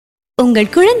உங்கள்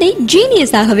குழந்தை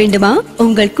ஜீனியஸ் ஆக வேண்டுமா?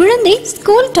 உங்கள் குழந்தை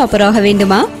ஸ்கூல் டாப்பர் ஆக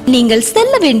வேண்டுமா? நீங்கள்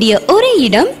செல்ல வேண்டிய ஒரே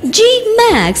இடம்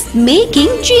GMAX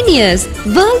Making Genius,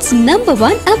 World's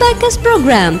 #1 Abacus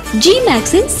program. GMAX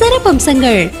இன்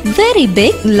சிறப்பம்சங்கள்: very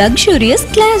big luxurious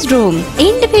classroom,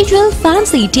 individual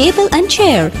fancy table and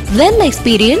chair, well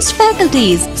experienced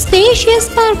faculties, spacious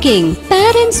parking,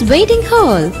 parents waiting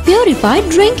hall, purified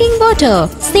drinking water,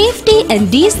 safety and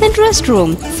decent restroom,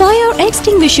 fire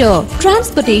extinguisher,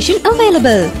 transportation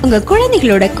available. உங்க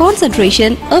குழந்தைகளோட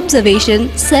concentration, observation,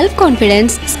 self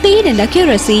confidence, speed and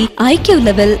accuracy, IQ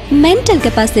level, mental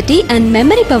capacity and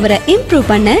memory power improve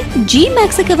பண்ண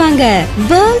GMAX க்கு வாங்க.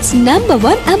 World's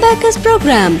 #1 Abacus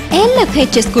program.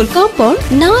 LFH School Compound,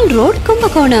 Nal Road,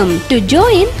 Kumbakonam. To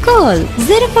join, call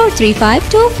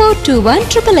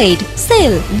 043524218888,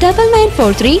 cell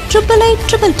 9943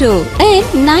 88822 and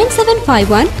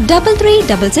 9751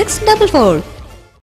 336644.